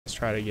Let's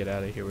try to get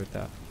out of here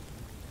without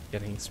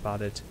getting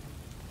spotted.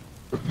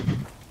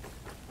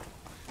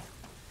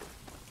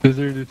 Is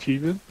there an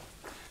achievement?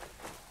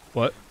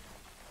 What?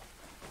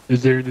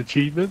 Is there an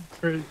achievement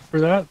for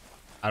that?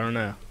 I don't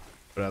know,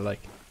 but I like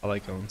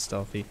going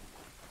stealthy.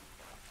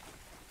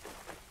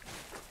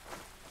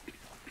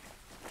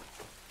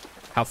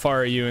 How far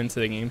are you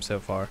into the game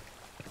so far?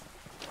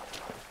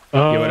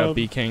 Yo, what up,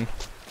 B King?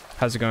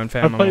 How's it going,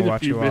 fam? I'm gonna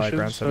watch you while I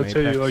grab some Apex.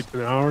 I'd say like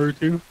an hour or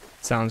two.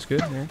 Sounds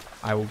good, man.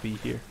 I will be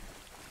here.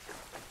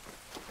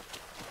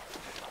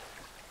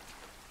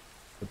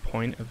 The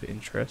point of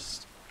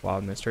interest.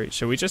 Wild mystery.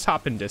 Should we just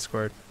hop in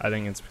Discord? I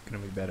think it's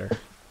gonna be better.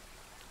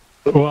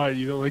 Why?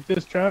 You don't like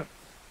this chat?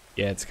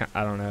 Yeah, it's kind.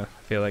 I don't know.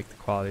 I feel like the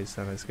quality's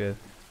not as good.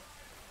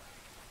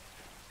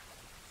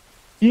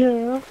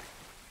 Yeah.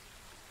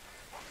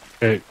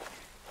 Hey.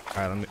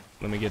 All right,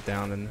 let me get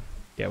down and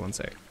yeah, one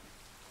sec.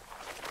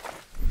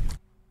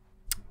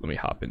 Let me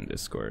hop in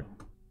Discord.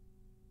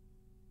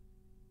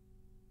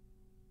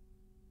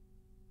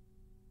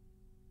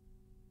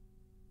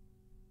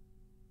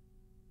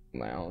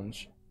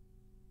 Lounge.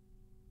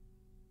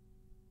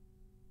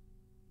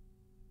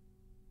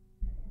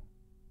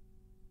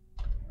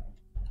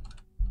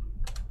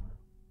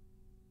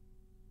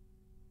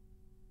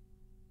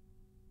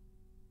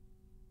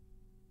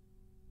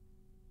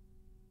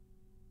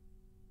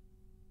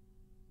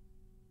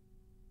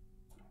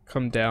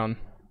 Come down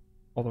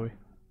all the way.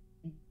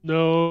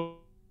 No.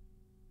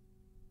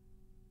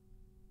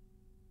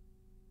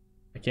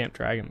 I can't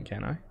drag him,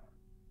 can I?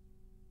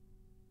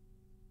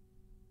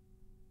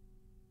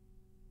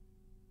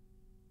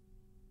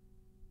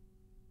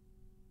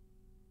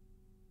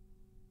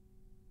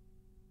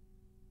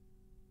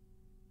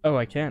 Oh,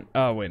 I can't.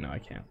 Oh, wait, no, I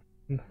can't.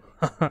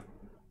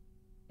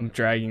 I'm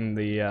dragging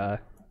the,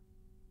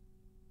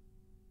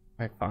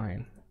 Alright,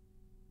 fine.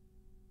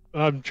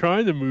 I'm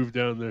trying to move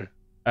down there.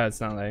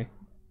 It's not letting.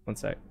 One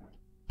sec.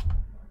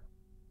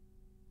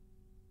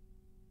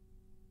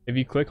 If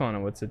you click on it,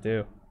 what's it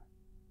do?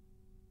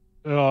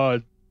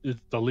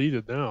 It's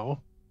deleted now.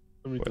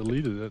 Let me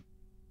deleted it.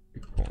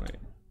 Good point.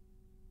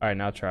 Alright,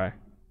 now try.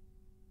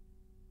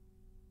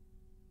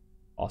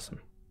 Awesome.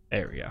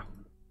 There we go.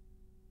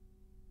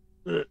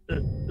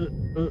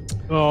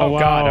 Oh wow,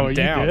 God, I'm you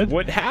down. dead?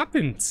 What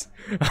happened?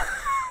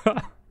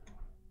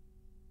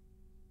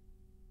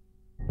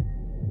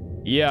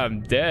 Yeah,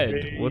 I'm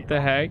dead. What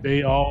the heck?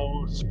 They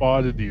all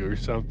spotted you or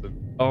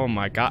something. Oh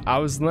my God, I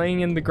was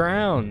laying in the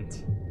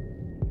ground.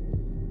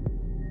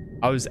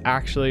 I was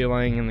actually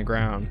laying in the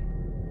ground.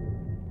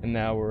 And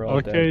now we're all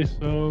dead. Okay,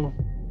 so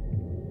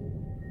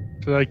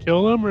should I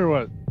kill them or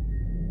what?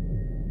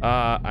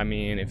 I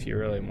mean, if you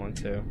really want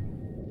to.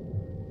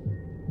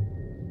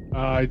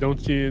 I don't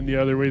see any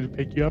other way to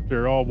pick you up.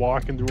 They're all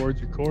walking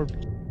towards your corpse.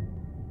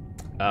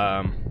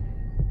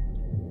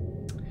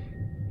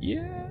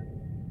 Yeah.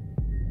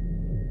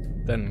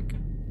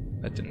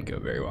 That didn't go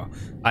very well.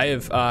 I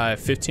have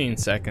 15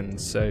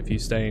 seconds, so if you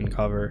stay in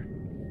cover,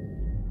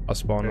 I'll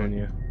spawn on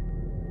you.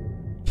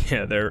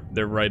 Yeah, they're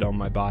right on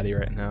my body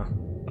right now.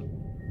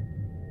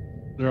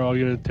 They're all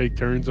gonna take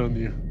turns on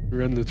you.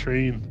 Run the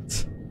train.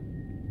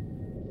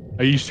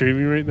 Are you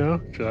streaming right now?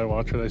 Should I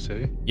watch what I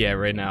say? Yeah,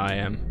 right now I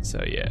am.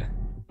 So yeah.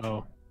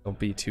 Oh. Don't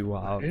be too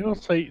wild. Hail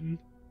Satan.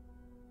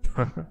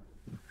 Alright,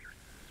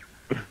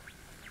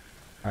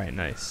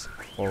 nice.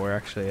 Well, we're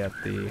actually at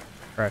the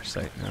crash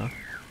site now.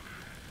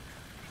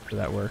 So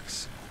that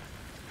works.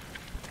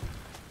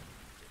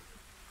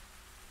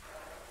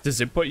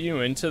 Does it put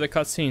you into the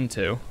cutscene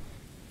too?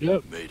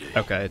 Yep. Mayday.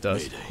 Okay, it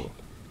does. Mayday. Cool.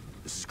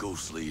 This is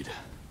Ghost Lead.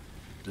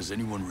 Does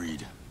anyone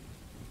read?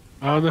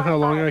 I don't know how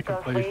long I can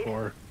play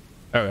for.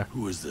 Okay.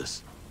 Who is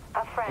this?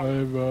 A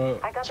friend.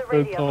 I've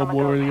spent all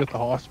morning at the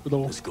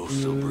hospital. This ghost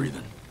still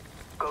breathing.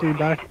 Came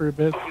back for a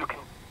bit. You can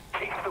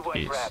chase the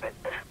white Jeez. rabbit.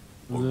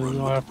 Or And then run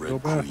I'll with have the to go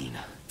Red back. Queen.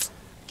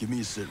 Give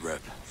me a sit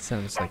rep.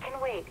 Sounds I like can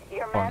wait.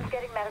 Your fun. man's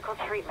getting medical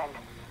treatment.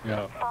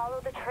 Yeah.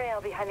 Follow the trail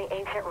behind the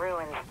ancient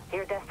ruins.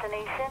 Your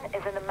destination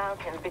is in the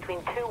mountains between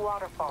two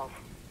waterfalls.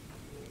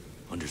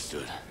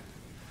 Understood.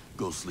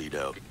 Ghost Lead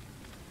out.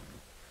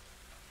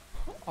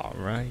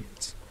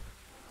 alright.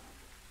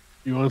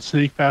 You want to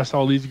sneak past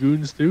all these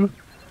goons too?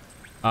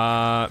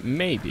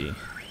 Maybe.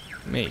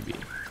 Maybe.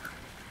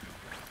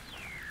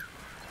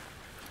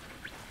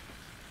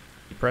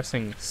 Keep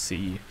pressing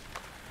C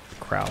to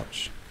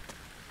crouch.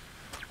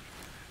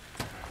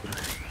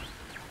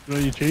 No,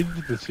 you changed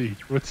it to C.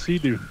 What's C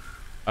do?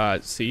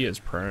 C is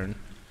prone.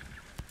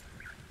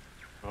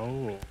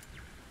 Oh.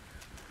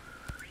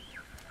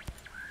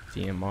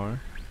 DMR.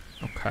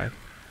 Okay.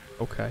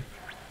 Okay.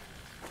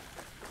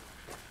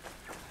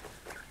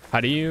 How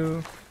do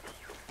you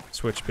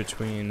switch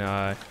between,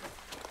 what's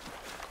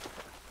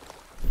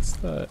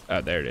the,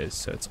 oh, there it is.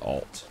 So it's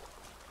Alt.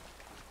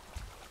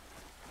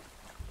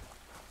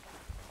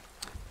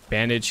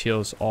 Bandage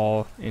heals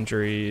all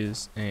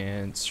injuries,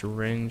 and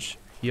syringe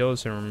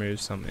heals and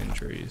removes some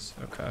injuries.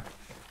 Okay.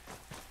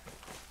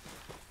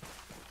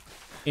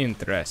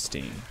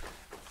 Interesting.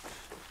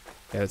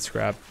 Yeah, let's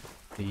grab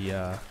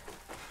the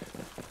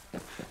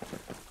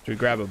we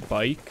grab a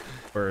bike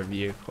or a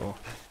vehicle?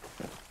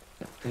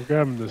 I'm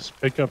grabbing this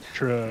pickup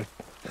truck.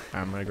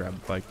 I'm gonna grab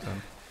a bike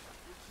then.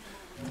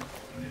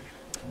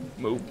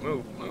 Move,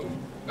 go.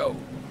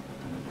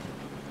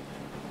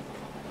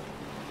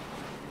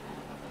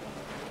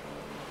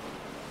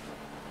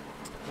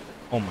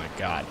 Oh my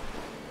god.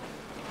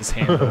 This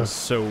handle is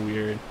so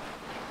weird.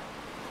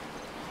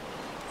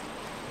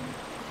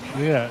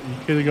 Yeah,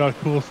 you could have got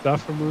cool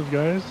stuff from those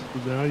guys,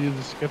 but now you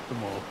just skipped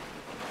them all.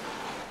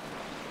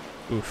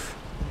 Oof.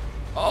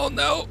 Oh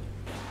no!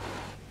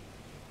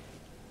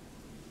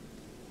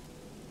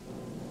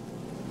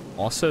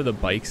 Also, the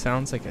bike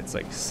sounds like it's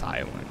like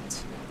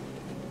silent.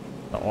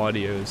 The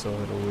audio is a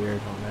little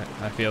weird on it.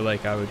 I feel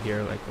like I would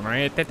hear like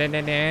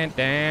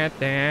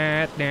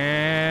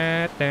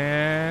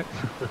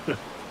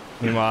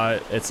meanwhile,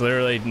 it's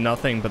literally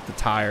nothing but the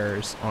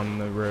tires on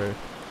the road.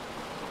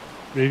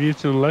 Maybe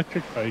it's an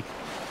electric bike.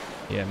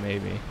 Yeah,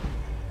 maybe.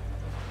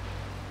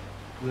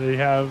 They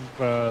have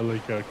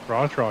like a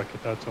crotch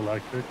rocket that's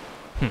electric.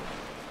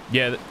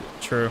 Yeah,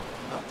 true.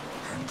 Oh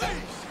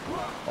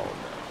no.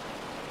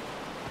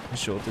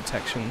 Visual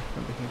detection.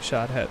 I'm being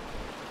shot at.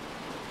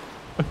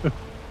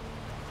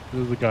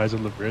 Those are the guys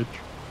on the bridge.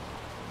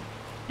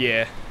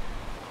 Yeah.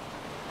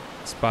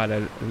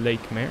 Spotted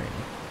Lake Marion.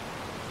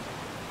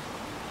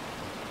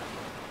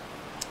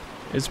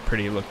 It's a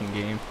pretty looking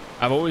game.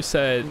 I've always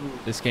said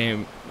this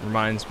game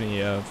reminds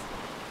me of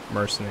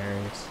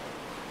Mercenaries.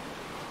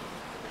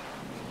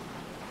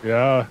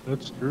 Yeah,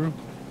 that's true.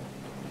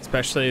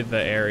 Especially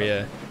the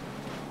area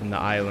in the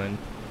island.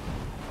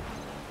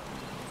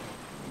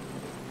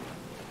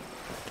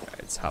 Alright,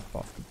 let's hop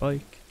off the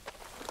bike.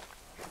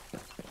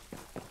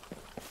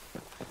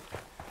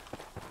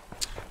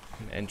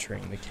 I'm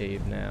entering the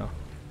cave now.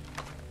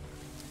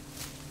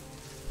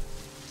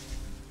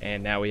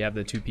 And now we have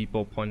the two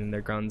people pointing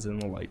their guns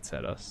and the lights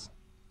at us.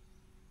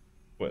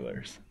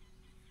 Spoilers.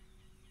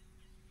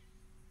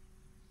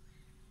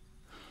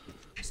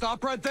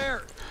 Stop right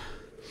there!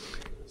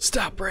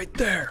 Stop right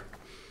there!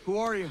 Who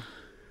are you?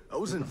 I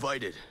was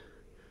invited.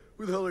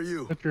 Who the hell are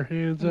you? Put your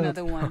hands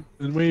Another up one.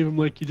 and wave them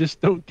like you just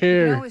don't You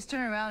care. can always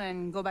turn around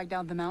and go back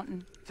down the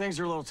mountain. Things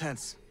are a little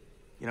tense,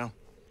 you know?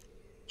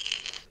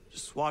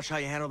 Just watch how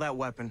you handle that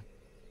weapon.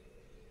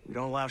 We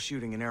don't allow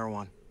shooting in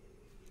Erewhon.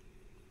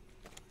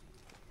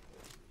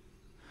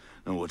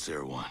 Now what's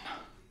Erewhon?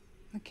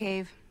 The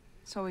cave,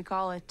 so we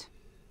call it.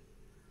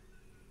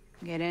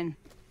 Get in.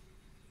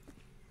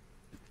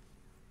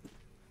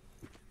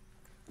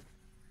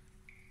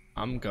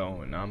 I'm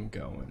going.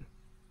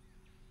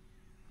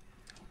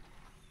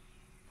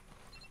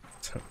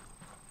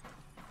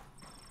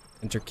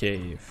 Enter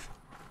cave.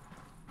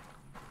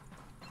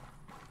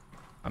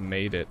 I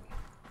made it.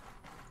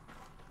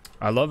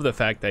 I love the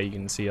fact that you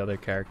can see other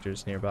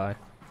characters nearby.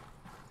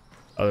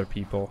 Other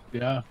people.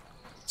 Yeah.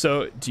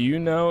 So, do you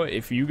know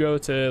if you go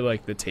to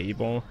like the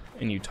table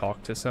and you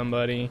talk to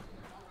somebody,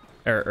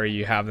 or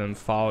you have them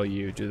follow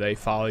you, do they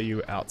follow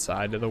you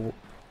outside of the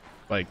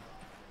like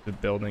the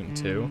building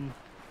too?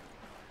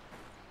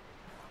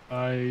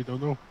 I don't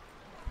know.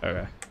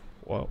 Okay.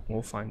 Well,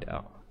 we'll find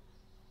out.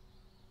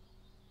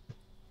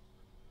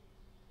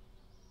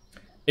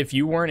 If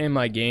you weren't in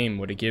my game,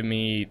 would it give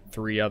me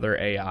 3 other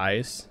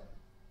AIs?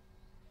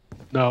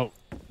 No.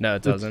 No,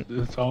 it doesn't.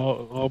 It's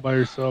all by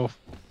yourself.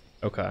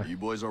 Okay. Are you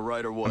boys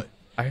alright or what?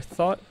 I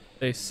thought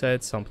they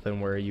said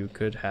something where you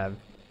could have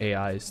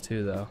AIs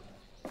too, though.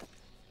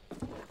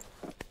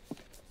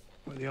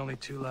 We're the only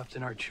 2 left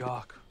in our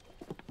chalk.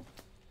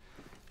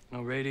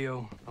 No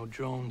radio, no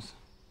drones.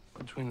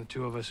 Between the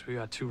 2 of us, we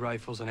got 2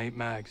 rifles and 8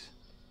 mags.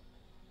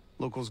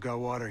 Locals got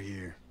water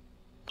here.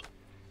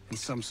 And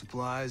some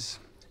supplies.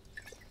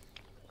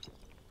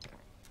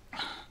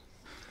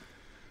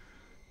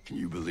 Can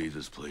you believe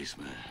this place,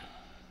 man?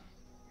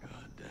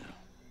 God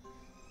damn.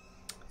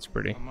 It's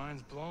pretty. My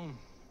mind's blown.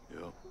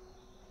 Yep.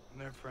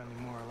 And they're friendly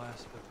more or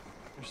less, but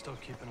they're still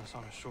keeping us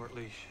on a short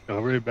leash. I'll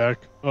be right back.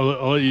 I'll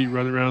let you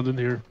run around in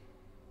here.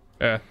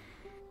 Yeah.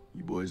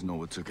 You boys know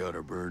what took out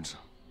our birds?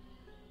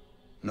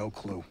 No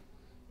clue.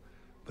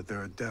 But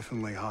there are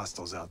definitely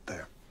hostiles out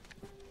there.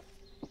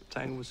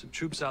 Tangled with some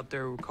troops out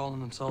there who were calling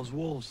themselves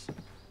wolves.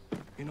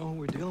 You know who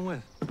we're dealing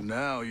with?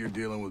 Now you're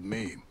dealing with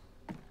me.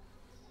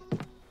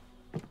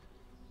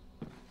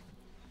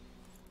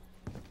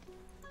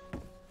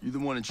 You the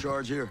one in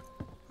charge here?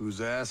 Who's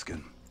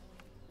asking?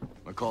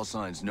 My call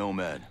sign's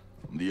Nomad.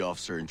 I'm the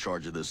officer in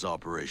charge of this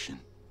operation.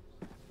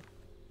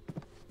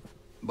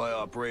 By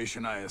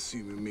operation, I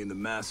assume you mean the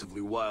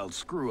massively wild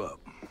screw-up.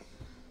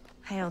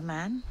 Hi, old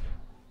man.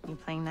 You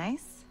playing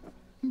nice?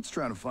 I'm just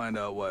trying to find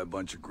out why a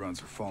bunch of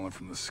grunts are falling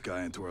from the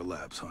sky into our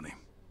laps, honey.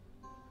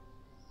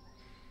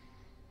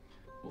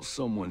 Well,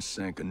 someone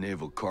sank a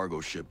naval cargo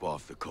ship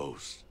off the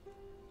coast.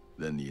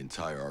 Then the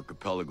entire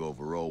archipelago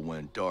overall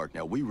went dark.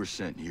 Now, we were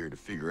sent here to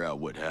figure out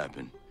what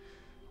happened.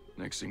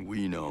 Next thing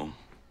we know,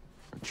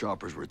 our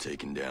choppers were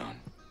taken down.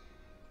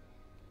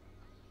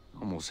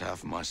 Almost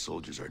half of my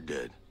soldiers are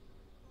dead.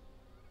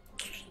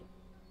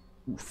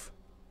 Oof.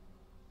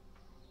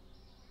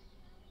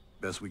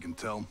 Best we can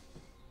tell,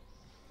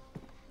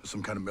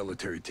 Some kind of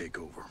military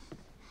takeover.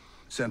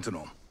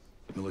 Sentinel.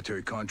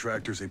 Military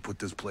contractors, they put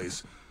this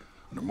place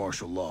under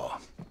martial law.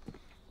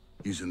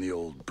 Using the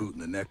old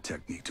boot-in-the-neck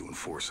technique to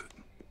enforce it.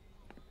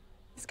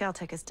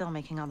 Scaltech is still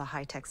making all the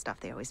high-tech stuff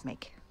they always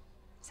make.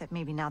 Except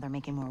maybe now they're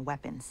making more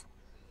weapons.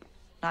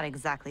 Not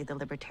exactly the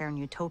libertarian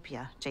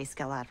utopia Jay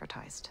Skell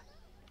advertised.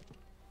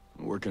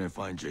 Where can I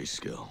find Jay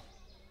Skell?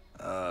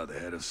 The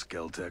head of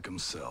Scaltech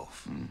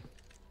himself.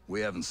 We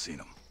haven't seen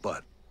him,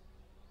 but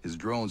his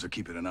drones are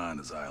keeping an eye on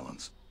his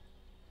islands.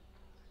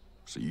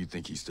 So you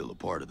think he's still a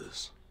part of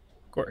this?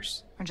 Of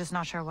course. We're just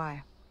not sure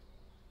why.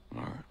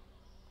 All right.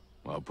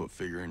 Well, I'll put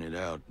figuring it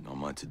out on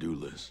my to-do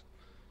list.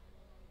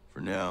 For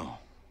now,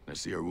 I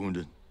see our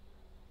wounded.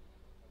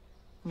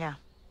 Yeah.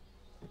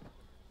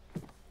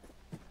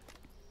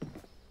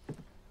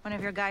 One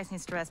of your guys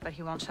needs to rest, but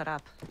he won't shut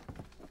up.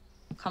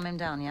 Calm him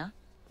down, yeah?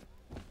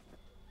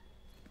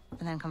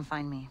 And then come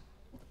find me.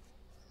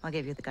 I'll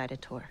give you the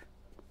guided tour.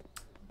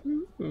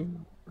 Ooh, we're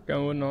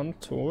going on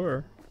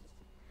tour.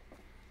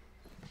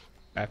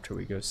 After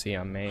we go see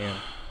our man.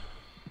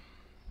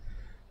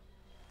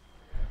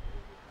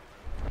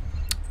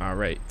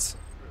 Alright.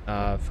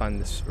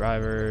 Find the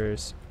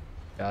survivors.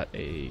 Got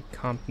a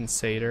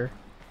compensator.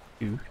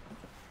 Ooh.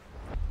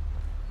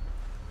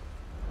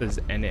 This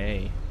is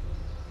NA.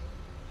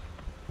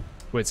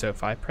 Wait, so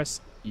if I press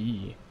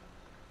E,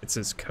 it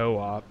says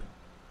co-op.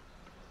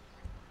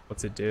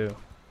 What's it do?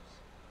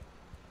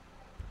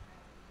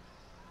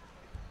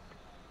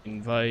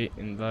 Invite,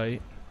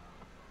 invite.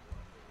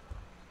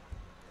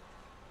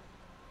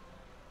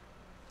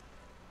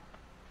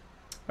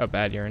 Oh,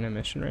 bad, you're in a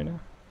mission right now?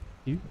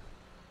 You?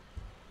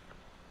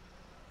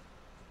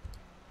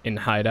 In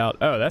hideout?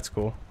 Oh, that's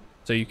cool.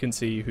 So you can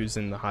see who's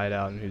in the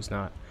hideout and who's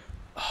not.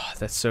 Oh,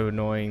 that's so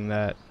annoying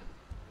that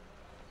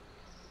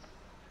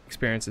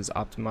experience is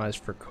optimized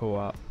for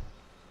co-op.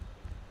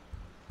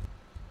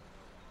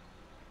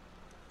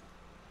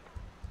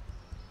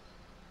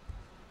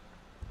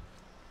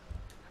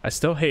 I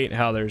still hate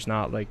how there's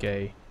not like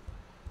a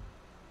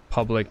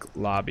public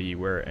lobby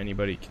where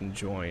anybody can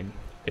join.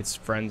 It's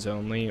friends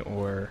only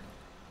or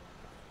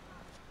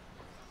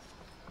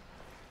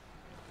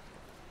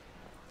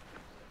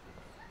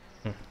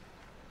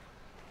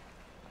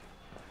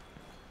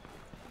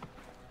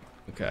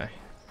Okay.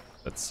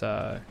 Let's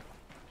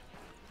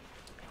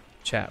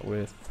chat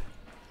with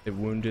the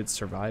wounded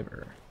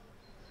survivor.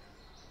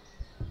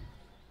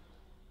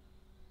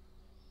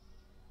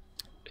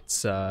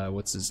 It's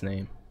what's his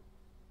name?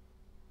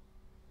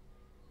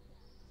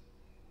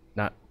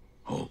 Not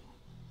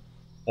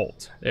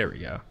Holt. There we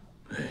go.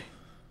 Hey.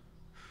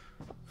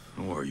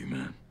 How are you,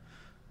 man?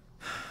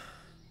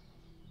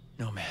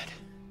 Nomad.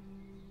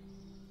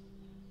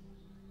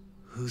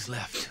 Who's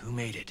left? Who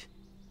made it?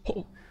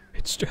 Oh,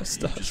 it's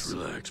just us. Just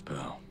relax,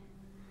 pal.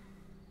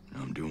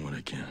 I'm doing what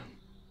I can.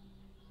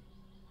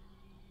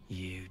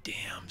 You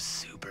damn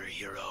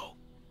superhero.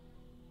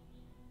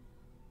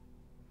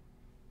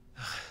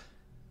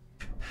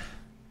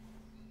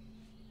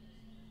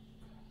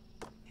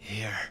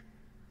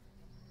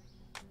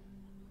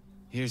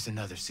 Here's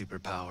another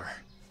superpower.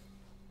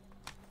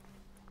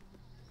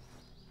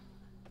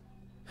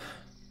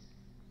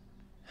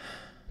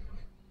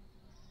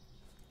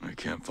 I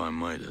can't find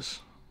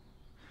Midas.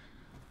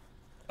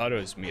 Thought it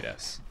was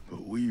Midas,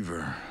 But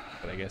Weaver...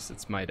 but I guess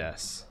it's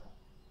Midas.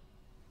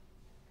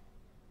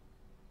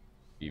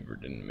 Weaver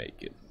didn't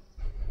make it.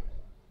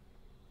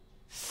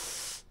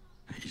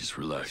 Hey, just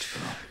relax,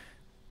 pal.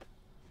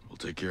 We'll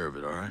take care of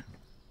it, alright?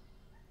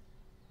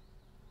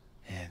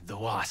 And the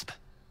Wasp.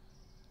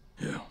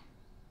 Yeah.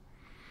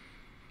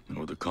 And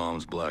with the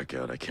comms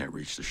blackout, I can't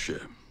reach the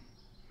ship.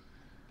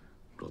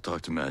 But I'll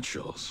talk to Mad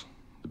Shells,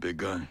 the big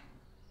guy.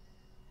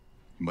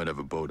 He might have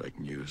a boat I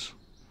can use.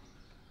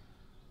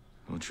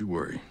 Don't you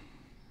worry.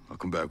 I'll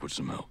come back with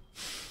some help.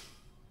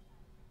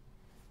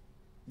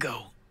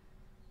 Go.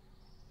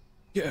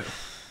 Yeah.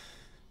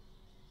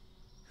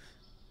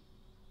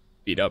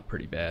 Beat up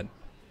pretty bad.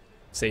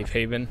 Safe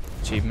haven,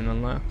 achievement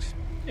unlocked.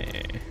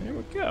 Yeah, there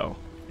we go.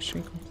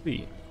 Mission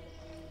complete.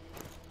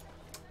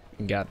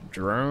 We got a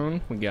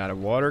drone, we got a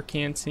water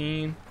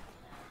canteen.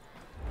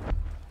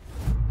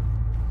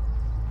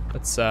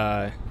 Let's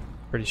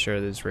pretty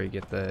sure this is where you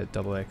get the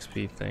double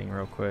XP thing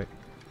real quick.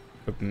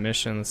 Open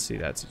mission, let's see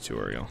that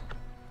tutorial.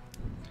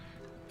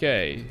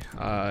 Okay,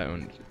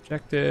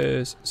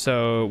 objectives.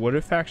 So what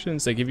are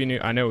factions? They give you new,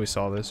 I know we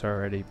saw this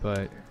already,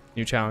 but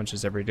new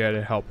challenges every day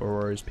to help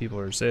Aurora's people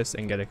resist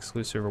and get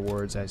exclusive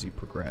rewards as you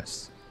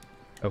progress.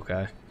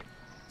 Okay.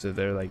 So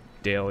they're like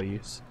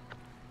dailies.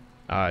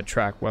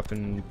 Track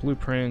weapon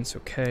blueprints.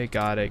 Okay,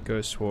 got it.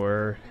 Ghost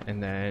War,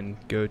 and then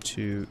go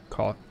to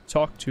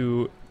talk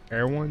to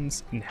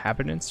Erewhon's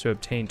inhabitants to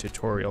obtain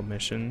tutorial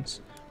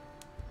missions.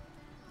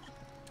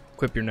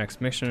 Equip your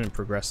next mission and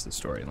progress the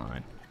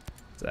storyline.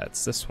 So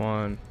that's this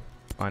one.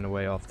 Find a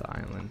way off the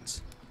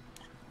islands.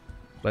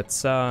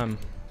 Let's go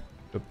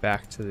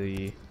back to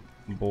the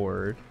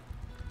board.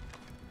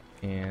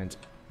 And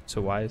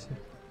so why is it?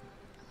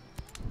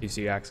 Gives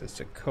you access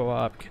to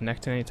co-op,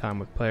 connect anytime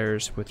with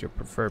players with your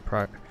preferred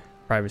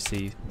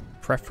Privacy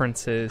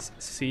preferences.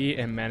 See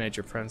and manage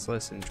your friends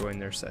list and join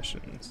their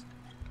sessions.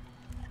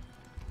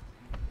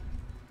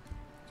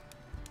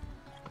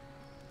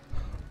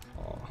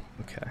 Oh,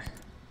 okay.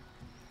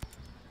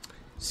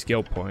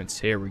 Skill points.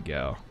 Here we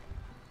go.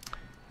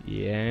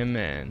 Yeah,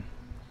 man.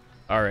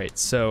 Alright,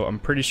 so I'm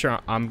pretty sure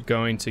I'm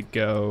going to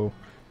go...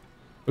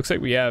 Looks like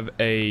we have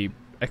a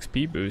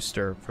XP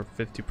booster for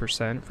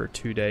 50% for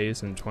 2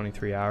 days and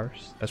 23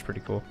 hours. That's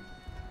pretty cool.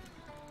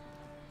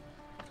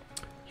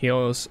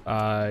 Heals,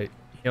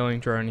 healing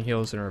drone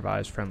heals and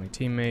revives friendly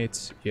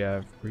teammates. You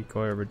have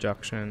recoil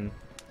reduction,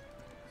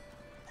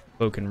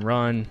 cloak and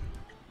run,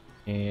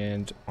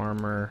 and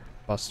armor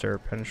buster.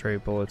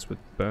 Penetrate bullets with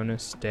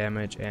bonus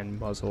damage and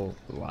muzzle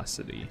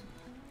velocity.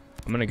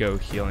 I'm gonna go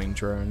healing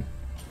drone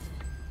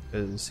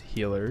as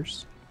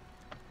healers.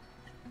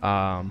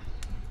 Once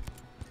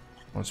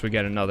we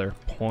get another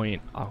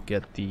point, I'll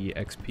get the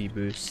XP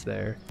boost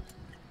there,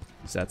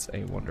 because that's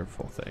a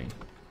wonderful thing.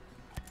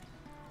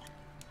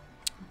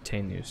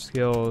 Obtain new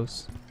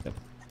skills. Yep,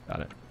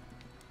 got it.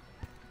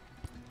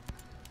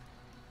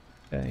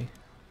 Okay.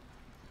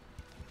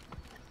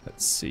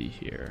 Let's see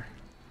here.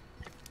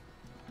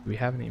 Do we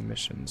have any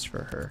missions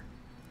for her?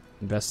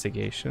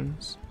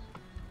 Investigations.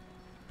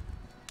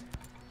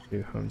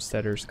 Where do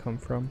homesteaders come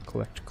from?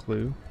 Collect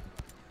clue.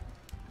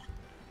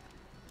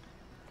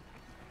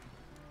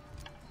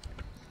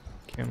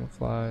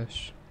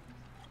 Camouflage.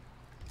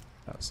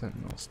 About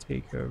Sentinels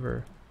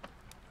takeover.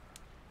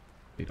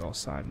 Complete all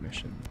side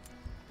missions.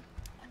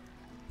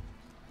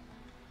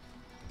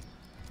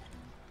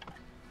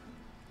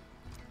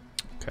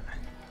 Okay.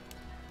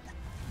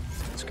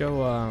 Let's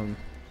go, oh,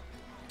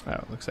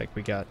 looks like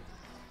we got...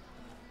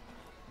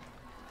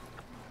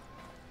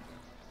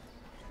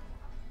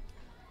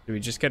 Did we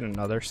just get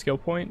another skill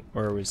point,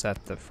 or was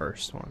that the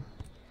first one?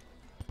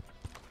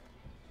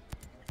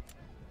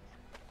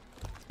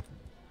 I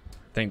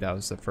think that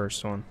was the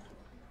first one.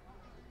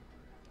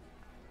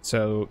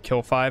 So,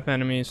 kill 5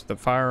 enemies with a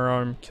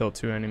firearm, kill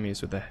 2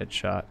 enemies with a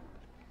headshot.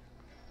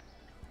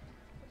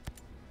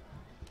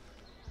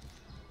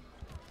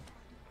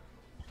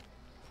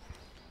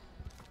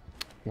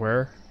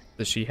 Where?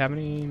 Does she have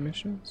any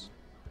missions?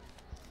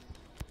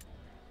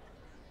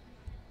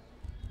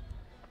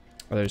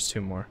 Oh, there's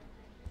 2 more.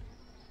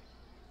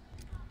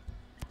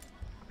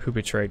 Who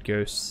betrayed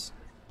ghosts?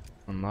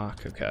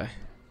 Unlock, okay.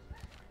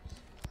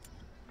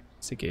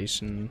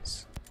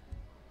 Investigations.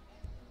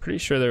 Pretty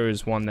sure there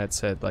was one that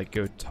said, like,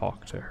 go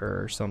talk to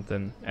her or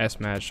something. Ask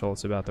Mad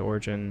Schultz about the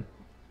origin.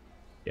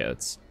 Yeah,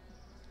 let's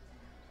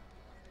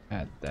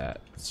add that.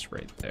 It's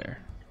right there.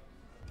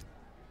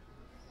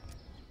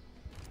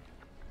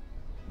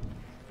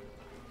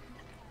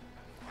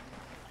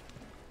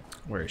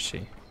 Where is she?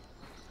 Is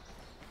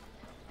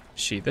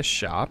she the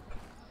shop?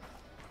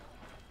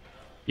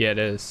 Yeah, it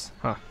is.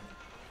 Huh.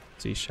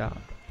 See shop.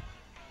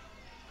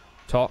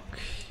 Talk.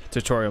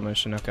 Tutorial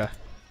mission, okay.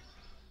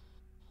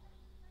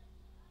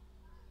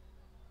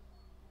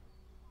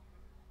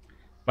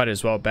 Might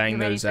as well bang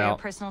those out. For your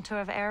personal tour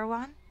of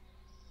Erewhon?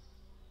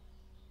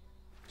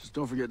 Just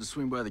don't forget to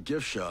swing by the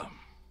gift shop.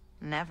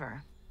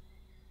 Never.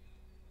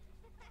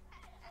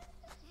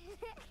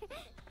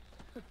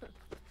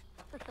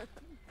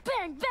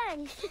 Bang,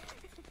 bang!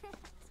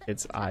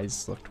 Its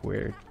eyes looked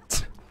weird.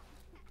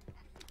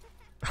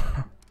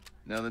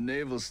 Now the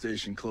naval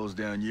station closed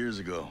down years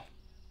ago.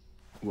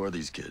 Who are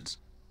these kids?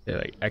 They're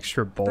like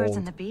extra bold. Birds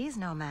and the bees,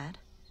 Nomad.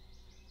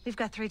 We've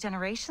got 3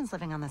 generations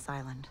living on this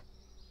island.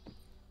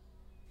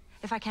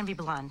 If I can be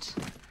blunt,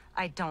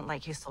 I don't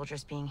like you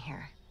soldiers being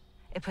here.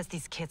 It puts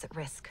these kids at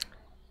risk.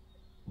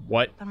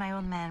 What? But my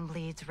old man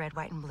bleeds red,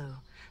 white, and blue,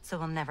 so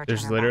we'll never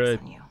There's turn our literally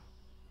backs on you.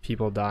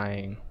 people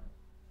dying.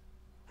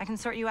 I can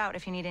sort you out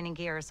if you need any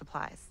gear or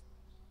supplies.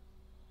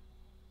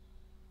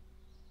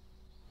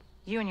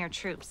 You and your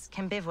troops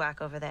can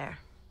bivouac over there.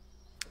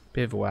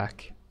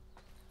 Bivouac.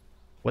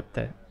 What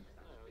the?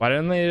 Why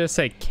didn't they just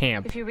say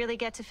camp? If you really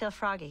get to feel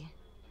froggy,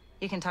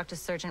 you can talk to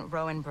Sergeant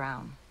Rowan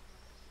Brown.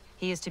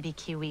 He used to be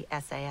Kiwi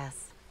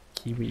SAS.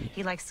 Kiwi.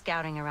 He likes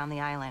scouting around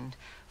the island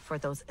for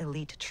those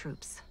elite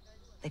troops.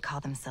 They call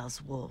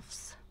themselves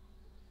wolves.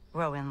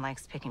 Rowan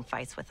likes picking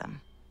fights with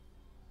them.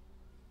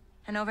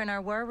 And over in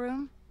our war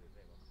room,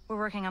 we're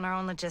working on our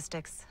own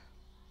logistics.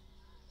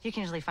 You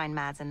can usually find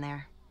Mads in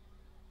there.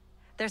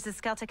 There's a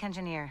Skeltec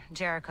engineer,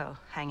 Jericho,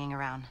 hanging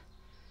around.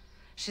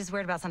 She's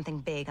worried about something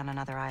big on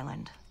another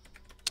island.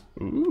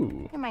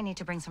 Ooh. You might need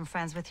to bring some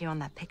friends with you on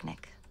that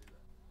picnic.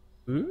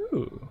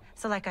 Ooh.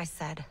 So like I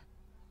said,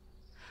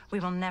 we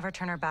will never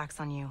turn our backs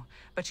on you,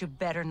 but you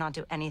better not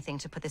do anything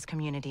to put this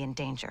community in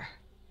danger.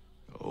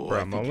 Oh, Bro,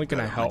 I I'm think only you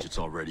gonna got a help. hunch it's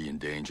already in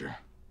danger.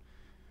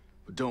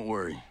 But don't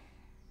worry.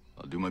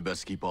 I'll do my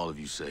best to keep all of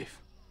you safe.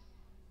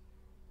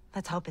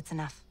 Let's hope it's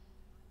enough.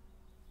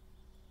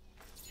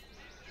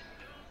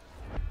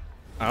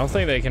 I don't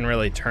think they can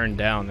really turn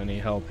down any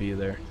help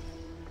either.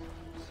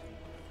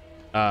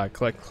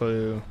 Collect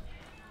clue.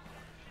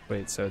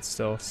 Wait, so it's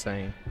still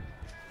saying.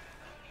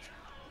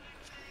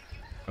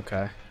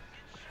 Okay.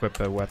 Equip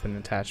a weapon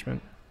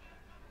attachment.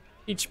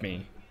 Teach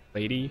me,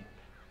 lady.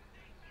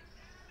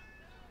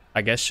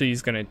 I guess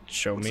she's gonna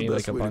show What's me the like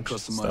best a way to bunch of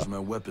customize stuff. my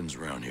weapons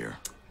around here?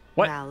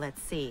 What? Well,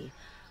 let's see.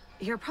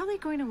 You're probably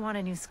going to want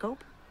a new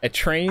scope, A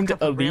trained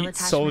couple of rail elite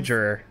attachments.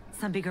 soldier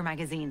some bigger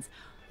magazines,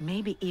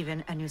 maybe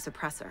even a new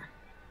suppressor.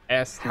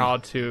 asked how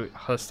to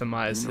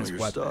customize You know his your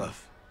weapon.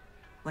 stuff.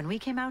 When we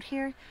came out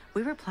here,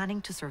 we were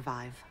planning to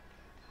survive.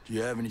 Do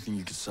you have anything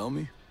you could sell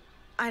me?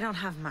 I don't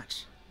have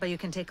much, but you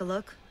can take a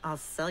look. I'll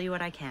sell you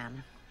what I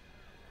can.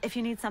 If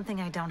you need something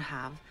I don't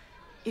have,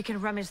 you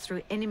can rummage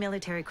through any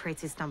military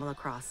crates you stumble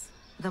across.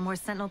 The more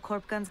Sentinel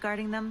Corp guns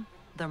guarding them,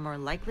 the more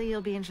likely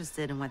you'll be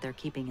interested in what they're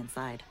keeping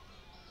inside.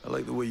 I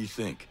like the way you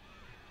think.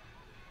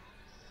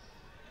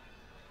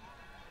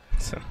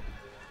 So.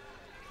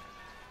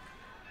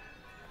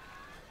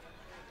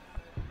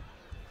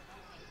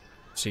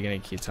 She gonna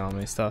keep telling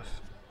me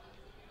stuff?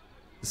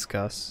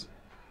 Discuss.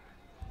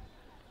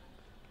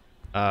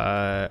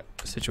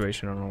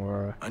 Situation on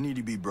Aurora. I need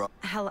to be brought.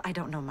 Hell, I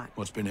don't know much.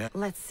 What's been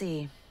happening? Let's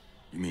see.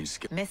 You mean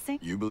Missing?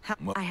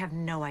 What? I have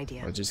no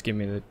idea. Well, just give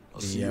me the.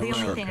 I'll see you The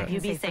only around. thing I can You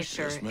say for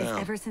sure Yes, is ma'am.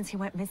 ever since he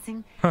went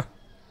missing,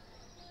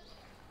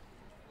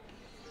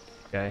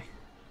 Okay.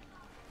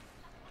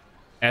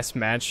 Ask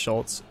Mad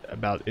Schultz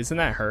about. Isn't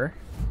that her?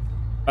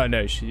 Oh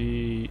no,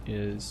 she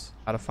is.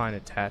 How to find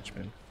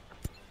attachment.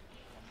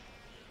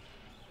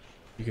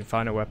 You can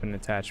find a weapon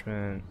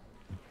attachment.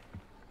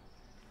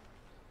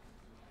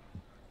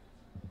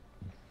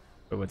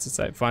 But what's it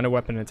say? Find a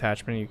weapon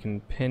attachment. You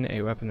can pin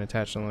a weapon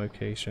attachment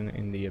location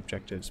in the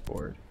objectives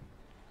board.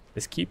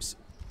 This keeps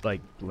like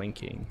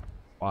blinking.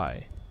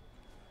 Why?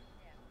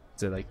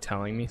 Is it like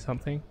telling me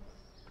something?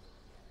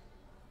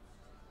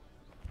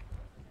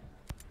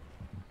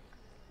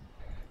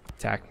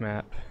 Attack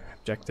map,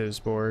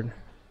 objectives board.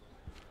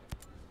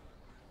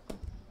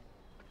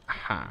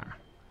 Aha.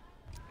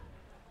 Do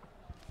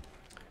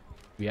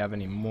we have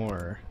any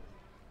more?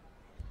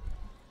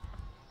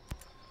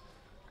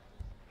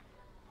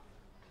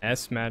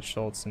 Ask Matt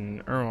Schultz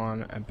and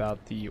Erwan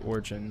about the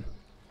origin.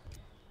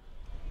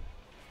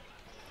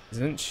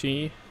 Isn't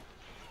she?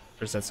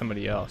 Or is that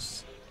somebody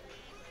else?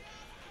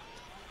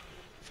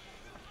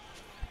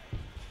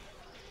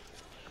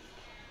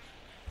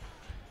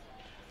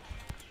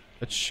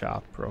 Let's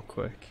shop real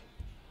quick.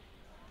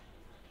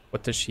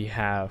 What does she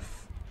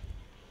have?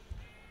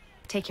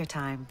 take your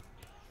time.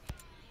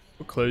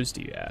 What clothes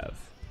do you have?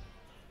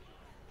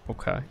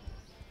 Okay.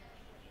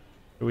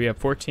 We have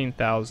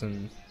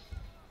 14,000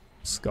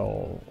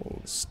 skull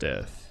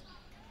stiff.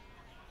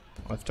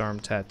 Left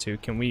arm tattoo.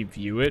 Can we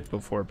view it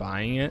before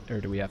buying it,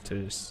 or do we have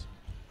to just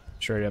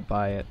straight up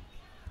buy it?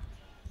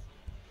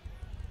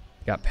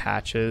 Got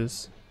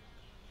patches.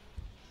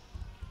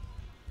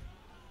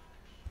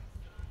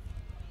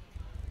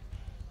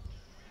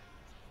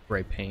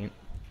 Spray paint.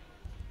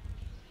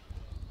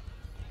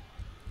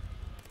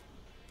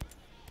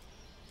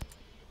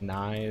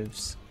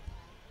 Knives.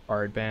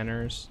 Card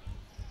banners.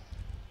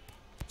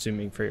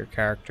 Assuming for your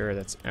character,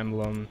 that's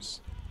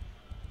emblems.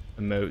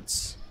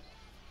 Emotes.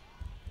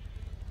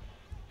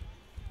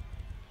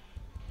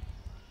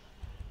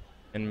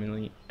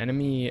 Enemy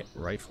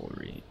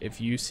riflery.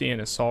 If you see an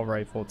assault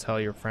rifle, tell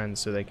your friends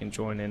so they can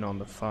join in on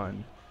the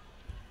fun.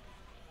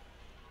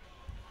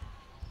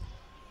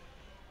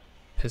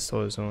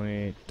 Pistol is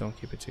only, don't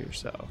keep it to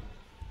yourself.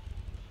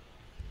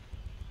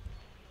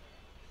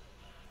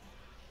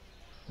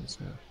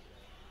 So.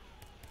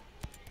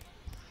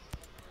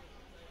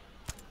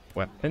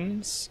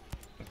 Weapons.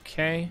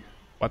 Okay.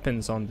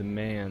 Weapons on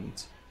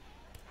demand.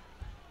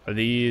 Are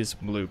these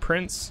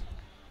blueprints?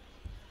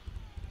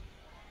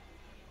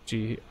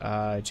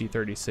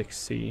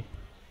 G36C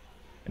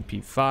and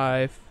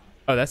P5.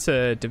 Oh, that's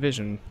a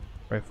division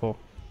rifle.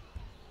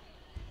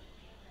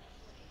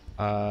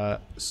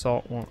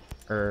 Assault one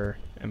or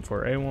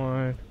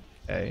M4A1.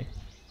 Okay.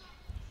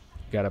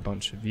 Got a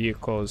bunch of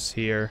vehicles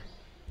here.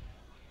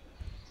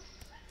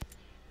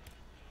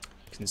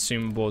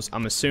 Consumables.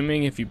 I'm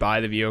assuming if you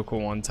buy the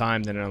vehicle one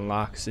time, then it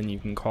unlocks and you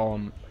can call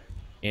them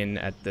in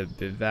at the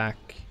bivac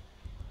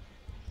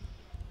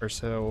or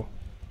so.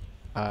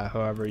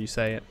 However you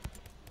say it.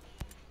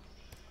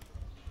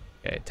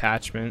 Okay,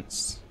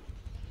 attachments.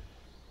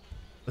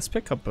 Let's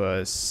pick up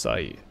a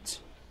sight.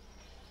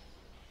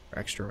 For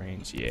extra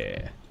range,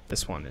 yeah.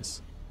 This one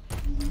is.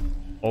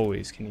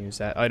 Always can use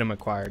that. Item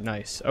acquired,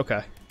 nice.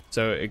 Okay,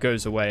 so it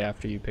goes away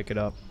after you pick it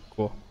up.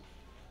 Cool.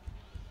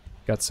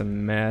 Got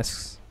some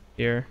masks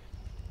here.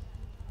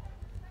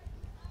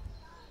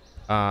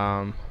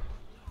 Left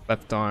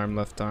arm,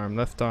 left arm,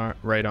 left arm,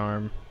 right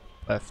arm,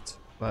 left,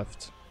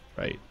 left,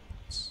 right.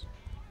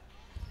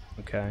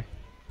 Okay.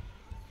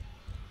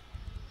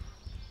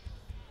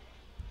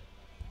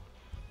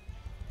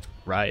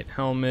 Riot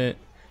helmet,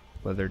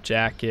 leather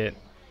jacket,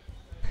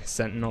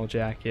 sentinel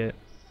jacket,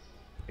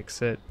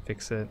 fix it,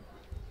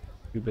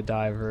 scuba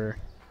diver.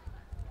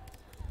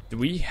 Do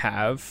we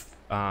have,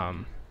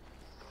 let's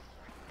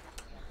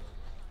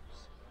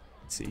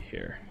see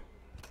here.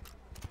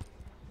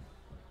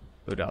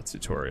 Loadout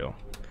tutorial.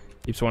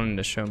 Keeps wanting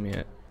to show me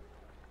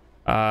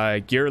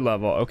it. Gear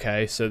level,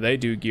 okay, so they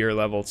do gear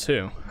level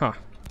too, huh.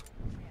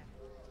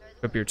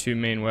 Equip your 2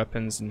 main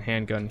weapons and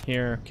handgun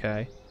here.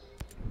 Okay.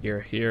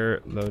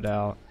 Here,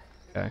 loadout.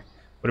 Okay.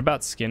 What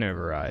about skin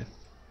override?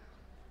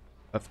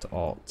 Left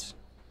alt.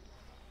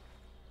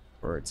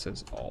 Or it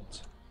says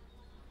alt.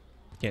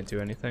 Can't do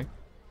anything.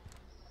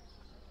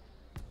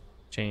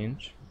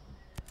 Change.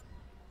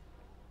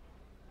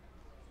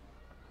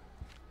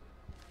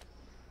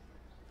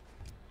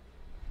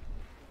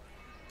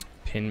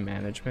 Pin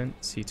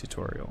management. See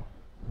tutorial.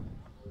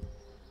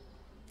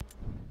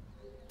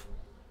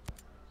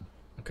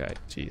 Okay,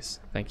 jeez.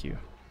 Thank you.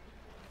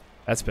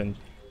 That's been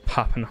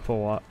popping up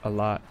a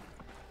lot.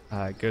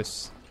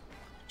 Ghost.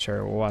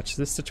 Sure, we'll watch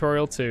this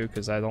tutorial too,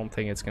 because I don't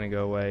think it's going to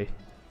go away.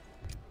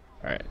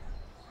 Alright.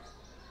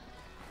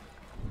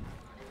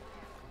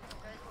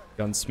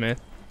 Gunsmith.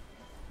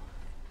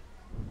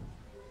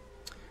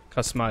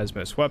 Customize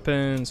most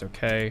weapons.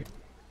 Okay.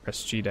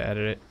 Press G to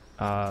edit it.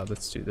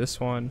 Let's do this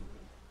one.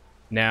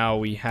 Now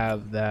we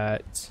have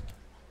that.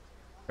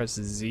 Press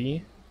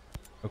Z.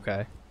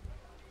 Okay.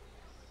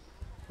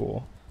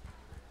 Cool.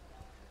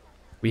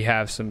 We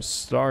have some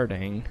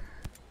starting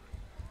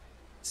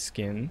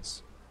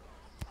skins.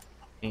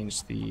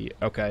 Change the...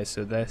 Okay,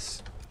 so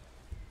this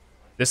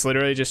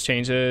literally just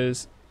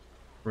changes.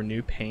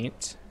 Renew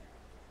paint.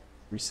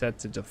 Reset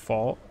to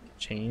default.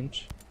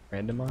 Change.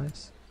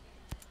 Randomize.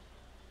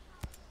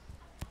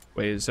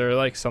 Wait, is there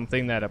like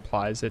something that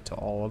applies it to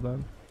all of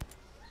them?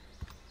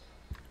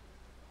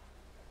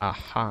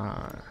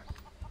 Aha.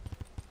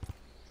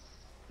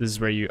 This is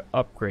where you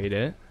upgrade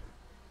it.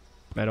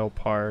 Metal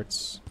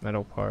parts.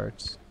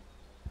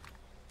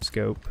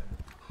 Scope.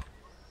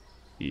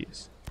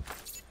 These.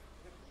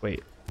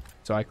 Wait.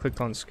 So I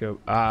clicked on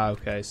scope. Ah,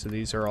 okay. So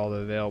these are all the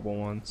available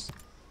ones.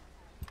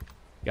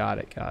 Got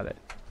it.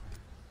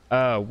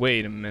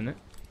 Wait a minute.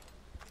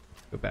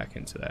 Go back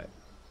into that.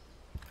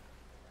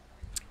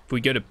 If we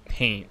go to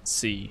paint,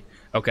 see.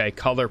 Okay,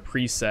 color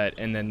preset,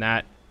 and then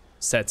that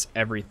sets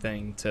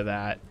everything to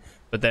that.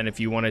 But then if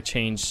you want to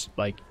change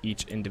like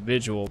each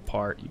individual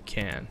part, you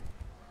can.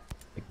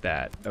 Like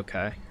that.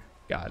 Okay.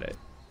 Got it.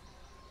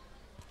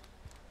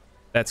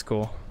 That's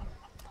cool.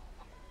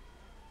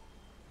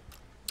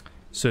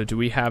 So do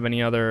we have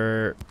any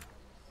other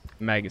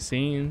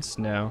magazines?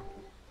 No.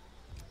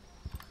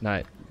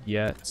 Not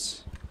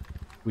yet.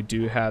 We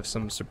do have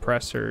some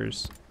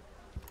suppressors.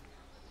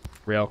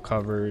 Rail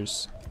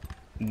covers.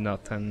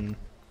 Nothing.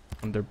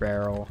 Under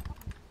barrel.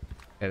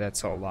 Okay,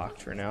 that's all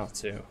locked for now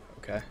too.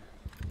 Okay.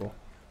 Cool.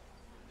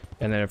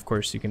 And then of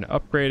course you can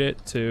upgrade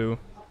it to...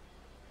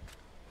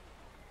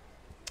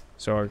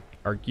 So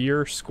our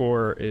gear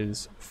score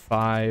is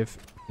 5,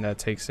 and that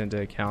takes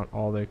into account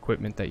all the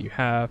equipment that you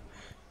have.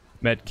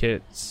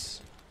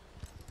 Medkits.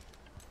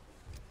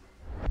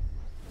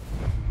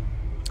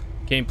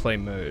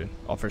 Gameplay mode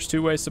offers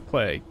 2 ways to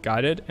play: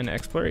 guided and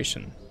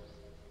exploration.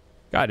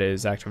 Guided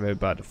is activated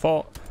by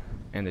default,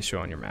 and they show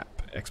on your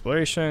map.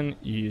 Exploration,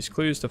 you use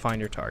clues to find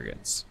your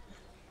targets.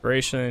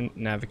 Exploration,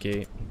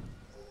 navigate.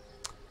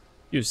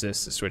 Use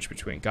this to switch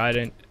between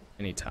guided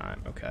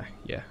anytime. Okay,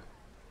 yeah.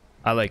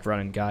 I like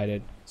running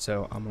guided,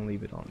 so I'm gonna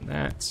leave it on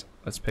that.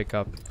 Let's pick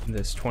up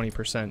this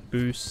 20%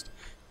 boost,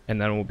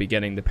 and then we'll be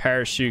getting the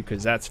parachute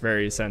because that's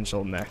very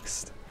essential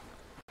next.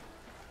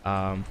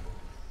 What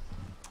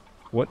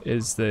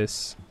is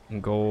this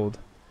gold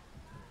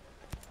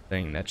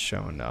thing that's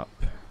showing up?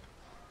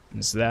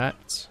 Is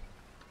that...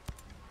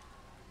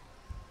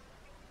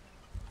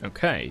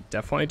 Okay,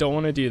 definitely don't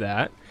want to do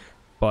that,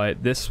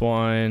 but this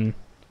one...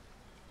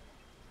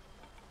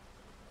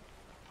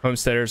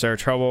 Homesteaders are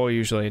trouble,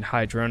 usually in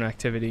high drone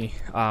activity.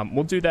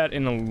 We'll do that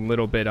in a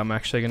little bit. I'm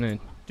actually going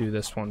to do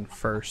this one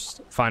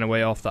first. Find a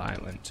way off the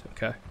island,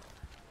 okay?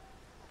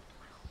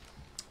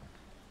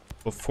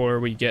 Before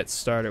we get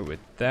started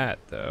with that,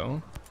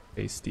 though,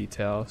 base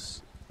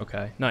details.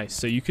 Okay, nice.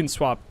 So you can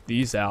swap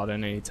these out at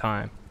any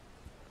time.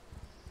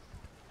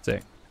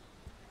 Sick.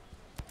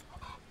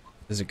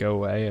 Does it go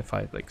away if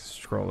I, like,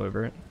 scroll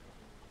over it?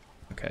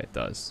 Okay, it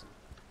does.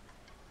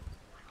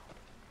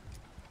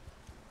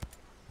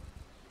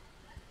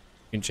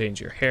 You can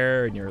change your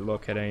hair and your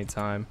look at any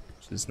time,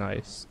 which is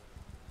nice.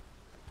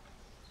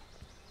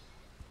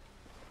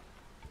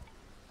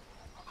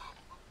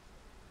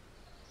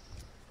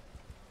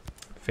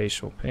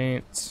 Facial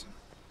paint.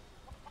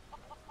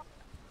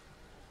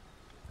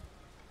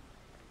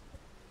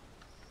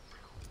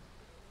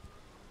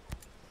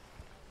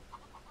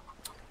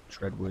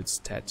 Dreadwood's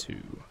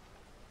tattoo.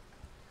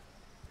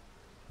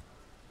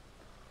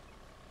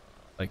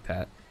 Like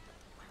that.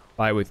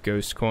 Buy with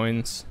ghost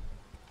coins.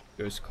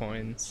 Ghost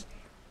coins.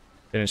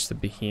 Finish the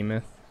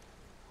behemoth.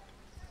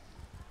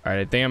 Alright,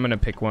 I think I'm gonna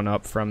pick one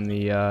up from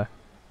the go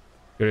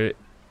to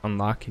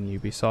unlock in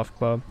Ubisoft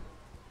Club.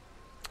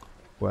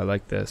 Oh, I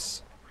like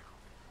this.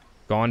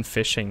 Gone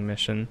fishing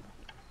mission.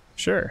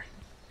 Sure.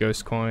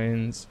 Ghost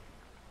coins.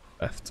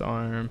 Left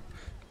arm.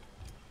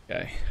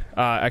 Okay.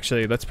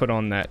 Actually, let's put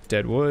on that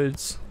Dead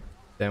Woods.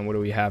 Then what do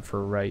we have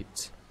for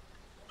right?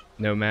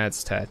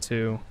 Nomad's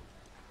tattoo.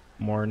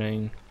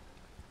 Morning.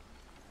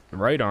 The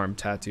right arm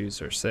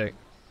tattoos are sick.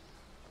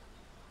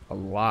 A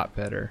lot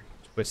better.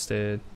 Twisted.